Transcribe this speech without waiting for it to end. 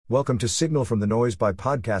Welcome to Signal from the Noise by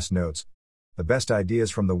Podcast Notes, the best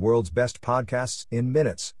ideas from the world's best podcasts in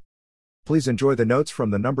minutes. Please enjoy the notes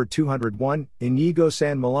from the number 201, Iñigo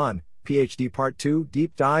San-Millán Ph.D. Part 2,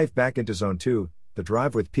 Deep Dive Back into Zone 2, the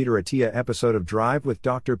Drive with Peter Attia episode of Drive with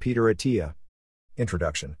Dr. Peter Attia.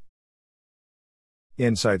 Introduction.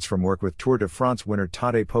 Insights from work with Tour de France winner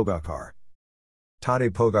Tadej Pogačar. Tadej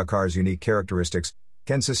Pogačar's unique characteristics: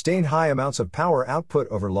 can sustain high amounts of power output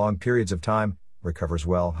over long periods of time, recovers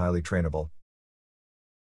well, highly trainable.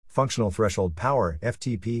 Functional threshold power,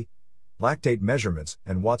 FTP, lactate measurements,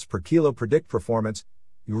 and watts per kilo predict performance.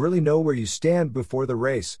 You really know where you stand before the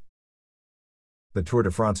race. The Tour de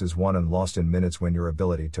France is won and lost in minutes when your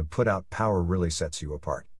ability to put out power really sets you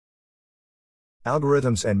apart.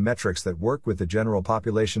 Algorithms and metrics that work with the general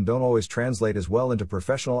population don't always translate as well into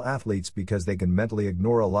professional athletes because they can mentally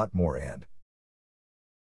ignore a lot more. And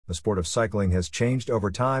the sport of cycling has changed over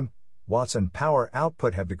time. Watts and power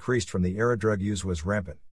output have decreased from the era drug use was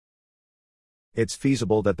rampant. It's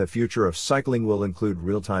feasible that the future of cycling will include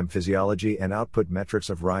real-time physiology and output metrics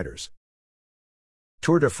of riders.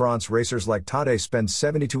 Tour de France racers like Tadej spend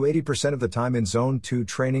 70 to 80% of the time in Zone 2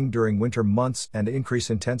 training during winter months and increase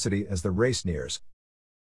intensity as the race nears.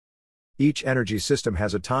 Each energy system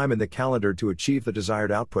has a time in the calendar to achieve the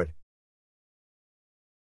desired output.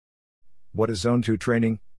 What is Zone 2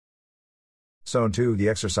 training? Zone 2, the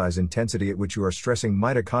exercise intensity at which you are stressing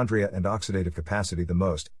mitochondria and oxidative capacity the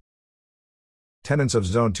most. Tenets of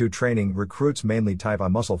Zone 2 training: recruits mainly type I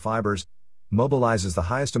muscle fibers, mobilizes the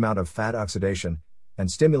highest amount of fat oxidation,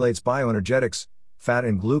 and stimulates bioenergetics, fat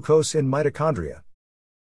and glucose in mitochondria.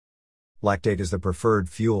 Lactate is the preferred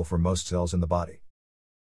fuel for most cells in the body.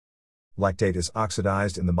 Lactate is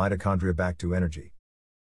oxidized in the mitochondria back to energy.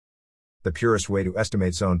 The purest way to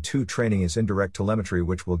estimate Zone 2 training is indirect telemetry,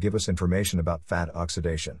 which will give us information about fat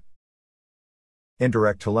oxidation.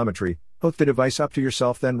 Indirect telemetry: hook the device up to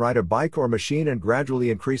yourself, then ride a bike or machine and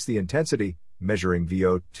gradually increase the intensity, measuring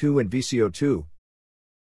VO2 and VCO2.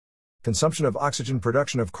 Consumption of oxygen,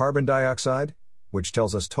 production of carbon dioxide, which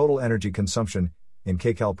tells us total energy consumption, in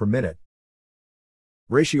kcal per minute.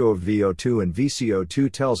 Ratio of VO2 and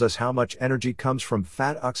VCO2 tells us how much energy comes from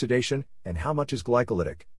fat oxidation and how much is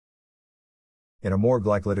glycolytic. In a more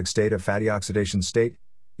glycolytic state, a fatty oxidation state,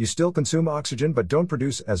 you still consume oxygen but don't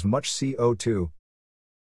produce as much CO2.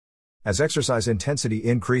 As exercise intensity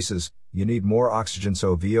increases, you need more oxygen,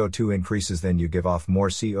 so VO2 increases, then you give off more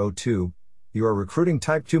CO2. You are recruiting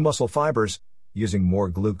type 2 muscle fibers, using more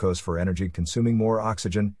glucose for energy, consuming more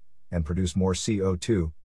oxygen, and produce more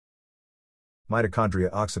CO2. Mitochondria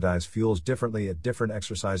oxidize fuels differently at different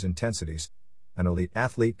exercise intensities. An elite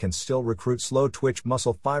athlete can still recruit slow-twitch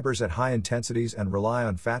muscle fibers at high intensities and rely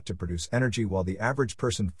on fat to produce energy, while the average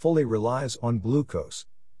person fully relies on glucose,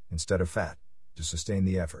 instead of fat, to sustain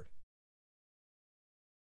the effort.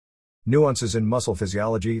 Nuances in muscle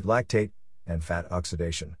physiology: lactate, and fat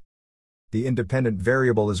oxidation. The independent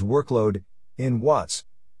variable is workload, in watts.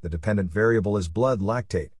 The dependent variable is blood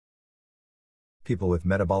lactate. People with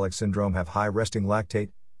metabolic syndrome have high resting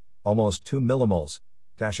lactate, almost 2 millimoles.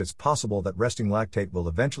 It's possible that resting lactate will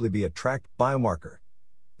eventually be a tracked biomarker,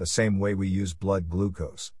 the same way we use blood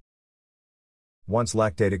glucose. Once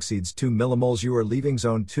lactate exceeds 2 millimoles, you are leaving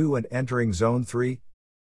Zone 2 and entering Zone 3.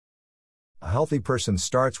 A healthy person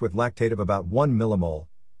starts with lactate of about 1 millimole.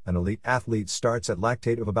 An elite athlete starts at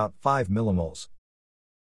lactate of about 5 millimoles.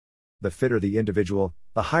 The fitter the individual,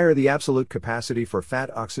 the higher the absolute capacity for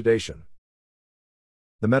fat oxidation.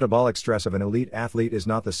 The metabolic stress of an elite athlete is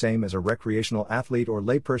not the same as a recreational athlete or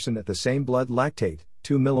layperson at the same blood lactate.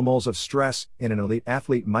 2 millimoles of stress in an elite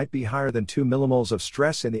athlete might be higher than 2 millimoles of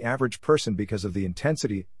stress in the average person because of the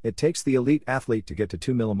intensity it takes the elite athlete to get to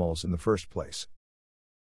 2 millimoles in the first place.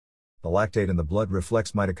 The lactate in the blood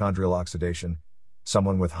reflects mitochondrial oxidation.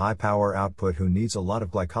 Someone with high power output who needs a lot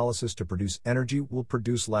of glycolysis to produce energy will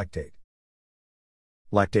produce lactate.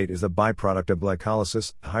 Lactate is the byproduct of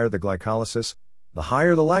glycolysis. The higher the glycolysis, the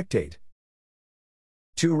higher the lactate.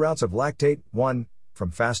 2 routes of lactate: 1,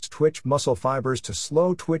 from fast twitch muscle fibers to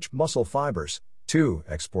slow twitch muscle fibers. 2,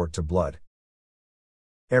 export to blood.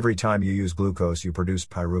 Every time you use glucose, you produce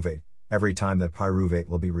pyruvate. Every time that pyruvate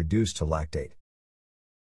will be reduced to lactate.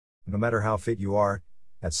 No matter how fit you are,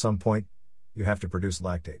 at some point, you have to produce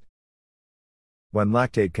lactate. When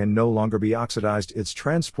lactate can no longer be oxidized, it's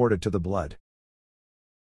transported to the blood.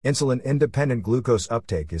 Insulin-independent glucose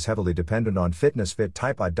uptake is heavily dependent on fitness. Fit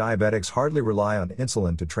type I diabetics hardly rely on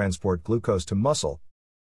insulin to transport glucose to muscle.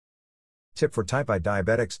 Tip for type I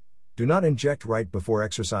diabetics: do not inject right before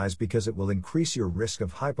exercise because it will increase your risk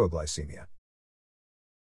of hypoglycemia.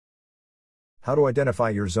 How to identify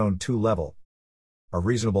your Zone 2 level. A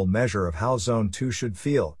reasonable measure of how Zone 2 should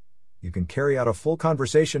feel. You can carry out a full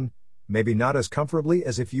conversation, maybe not as comfortably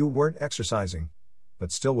as if you weren't exercising,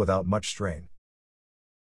 but still without much strain.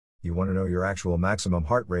 You want to know your actual maximum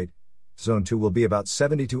heart rate? Zone 2 will be about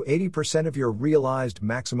 70 to 80% of your realized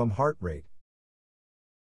maximum heart rate.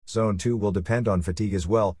 Zone 2 will depend on fatigue as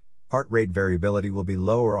well. Heart rate variability will be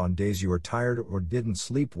lower on days you are tired or didn't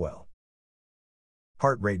sleep well.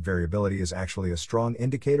 Heart rate variability is actually a strong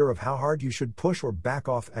indicator of how hard you should push or back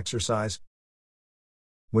off exercise.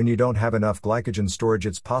 When you don't have enough glycogen storage,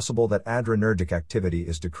 it's possible that adrenergic activity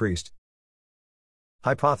is decreased.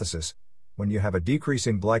 Hypothesis: when you have a decrease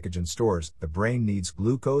in glycogen stores, the brain needs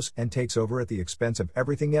glucose and takes over at the expense of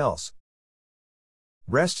everything else.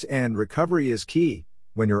 Rest and recovery is key.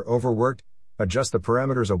 When you're overworked, adjust the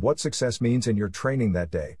parameters of what success means in your training that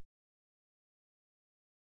day.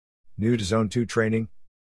 New to Zone 2 training?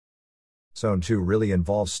 Zone 2 really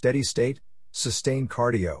involves steady state, sustained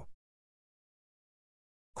cardio.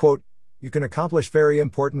 Quote, you can accomplish very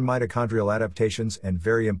important mitochondrial adaptations and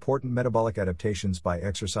very important metabolic adaptations by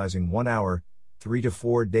exercising 1 hour, 3 to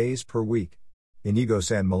 4 days per week. Iñigo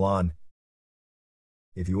San-Millán.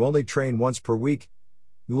 If you only train once per week,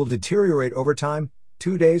 you will deteriorate over time.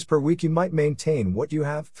 2 days per week you might maintain what you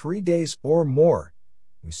have. 3 days or more,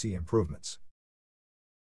 we see improvements.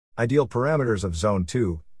 Ideal parameters of Zone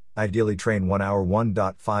 2, ideally train 1 hour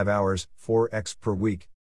 1.5 hours, 4x per week.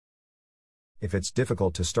 If it's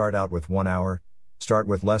difficult to start out with 1 hour, start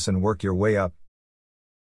with less and work your way up.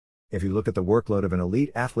 If you look at the workload of an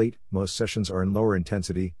elite athlete, most sessions are in lower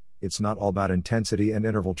intensity. It's not all about intensity and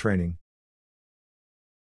interval training.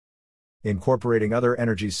 Incorporating other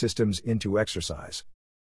energy systems into exercise.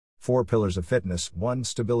 4 pillars of fitness: 1.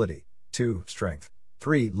 Stability. 2. Strength.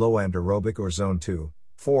 3. Low anaerobic or Zone 2.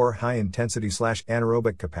 4. High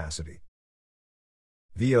intensity/anaerobic capacity.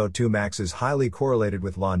 VO2 max is highly correlated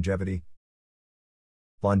with longevity.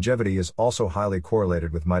 Longevity is also highly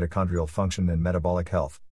correlated with mitochondrial function and metabolic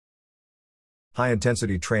health.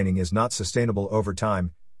 High-intensity training is not sustainable over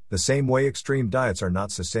time, the same way extreme diets are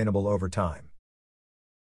not sustainable over time.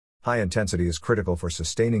 High intensity is critical for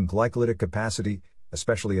sustaining glycolytic capacity,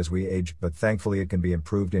 especially as we age, but thankfully it can be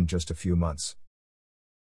improved in just a few months.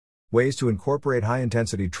 Ways to incorporate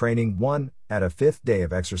high-intensity training: 1. Add a 5th day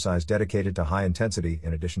of exercise dedicated to high intensity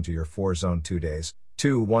in addition to your 4 Zone 2 days.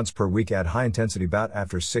 2. Once per week add high-intensity bout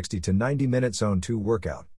after 60 to 90-minute Zone 2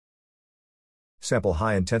 workout. Sample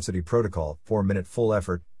high-intensity protocol: 4-minute full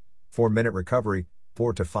effort, 4-minute recovery,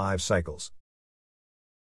 4 to 5 cycles.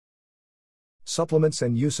 Supplements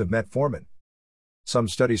and use of metformin. Some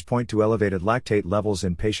studies point to elevated lactate levels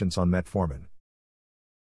in patients on metformin.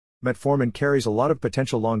 Metformin carries a lot of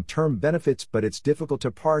potential long-term benefits, but it's difficult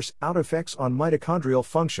to parse out effects on mitochondrial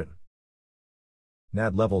function.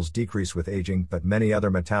 NAD levels decrease with aging, but many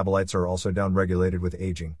other metabolites are also downregulated with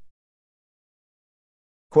aging.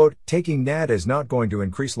 Quote, taking NAD is not going to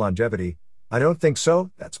increase longevity. I don't think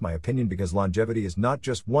so. That's my opinion, because longevity is not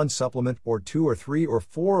just one supplement or 2 or 3 or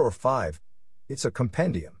 4 or 5. It's a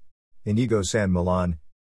compendium. Iñigo San-Millán.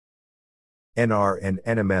 NR and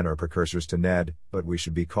NMN are precursors to NAD, but we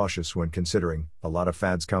should be cautious when considering. A lot of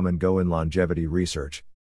fads come and go in longevity research.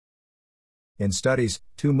 In studies,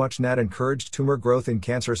 too much NAD encouraged tumor growth in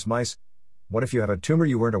cancerous mice. What if you have a tumor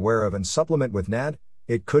you weren't aware of and supplement with NAD?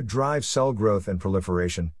 It could drive cell growth and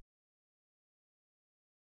proliferation.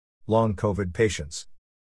 Long COVID patients.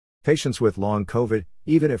 Patients with long COVID,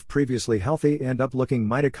 even if previously healthy, end up looking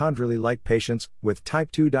mitochondrially like patients with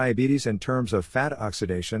type 2 diabetes in terms of fat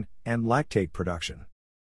oxidation and lactate production.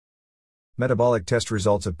 Metabolic test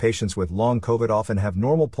results of patients with long COVID often have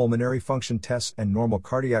normal pulmonary function tests and normal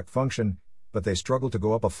cardiac function, but they struggle to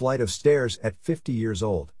go up a flight of stairs at 50 years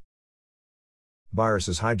old.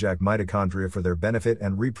 Viruses hijack mitochondria for their benefit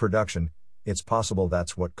and reproduction. It's possible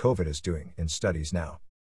that's what COVID is doing in studies now.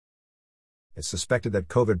 It's suspected that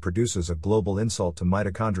COVID produces a global insult to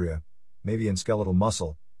mitochondria, maybe in skeletal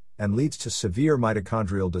muscle, and leads to severe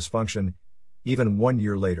mitochondrial dysfunction, even 1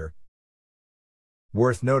 year later.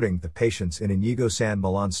 Worth noting, the patients in Iñigo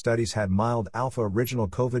San-Millán studies had mild alpha original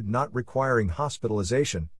COVID not requiring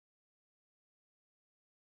hospitalization.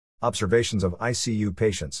 Observations of ICU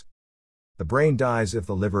patients. The brain dies if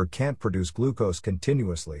the liver can't produce glucose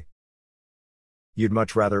continuously. You'd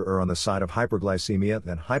much rather err on the side of hyperglycemia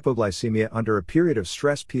than hypoglycemia under a period of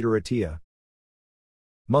stress. Peter Attia.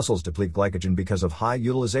 Muscles deplete glycogen because of high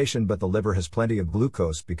utilization, but the liver has plenty of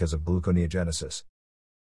glucose because of gluconeogenesis.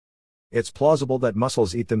 It's plausible that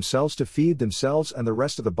muscles eat themselves to feed themselves and the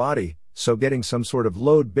rest of the body, so getting some sort of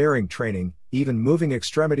load-bearing training, even moving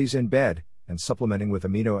extremities in bed, and supplementing with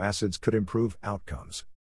amino acids could improve outcomes.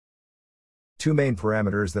 Two main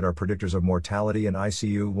parameters that are predictors of mortality in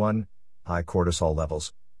ICU: 1. High cortisol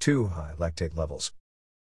levels, 2. High lactate levels.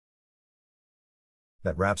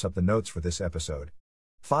 That wraps up the notes for this episode.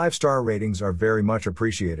 5-star ratings are very much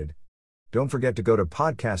appreciated. Don't forget to go to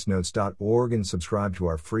podcastnotes.org and subscribe to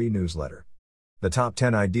our free newsletter. The top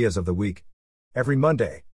 10 ideas of the week. Every Monday.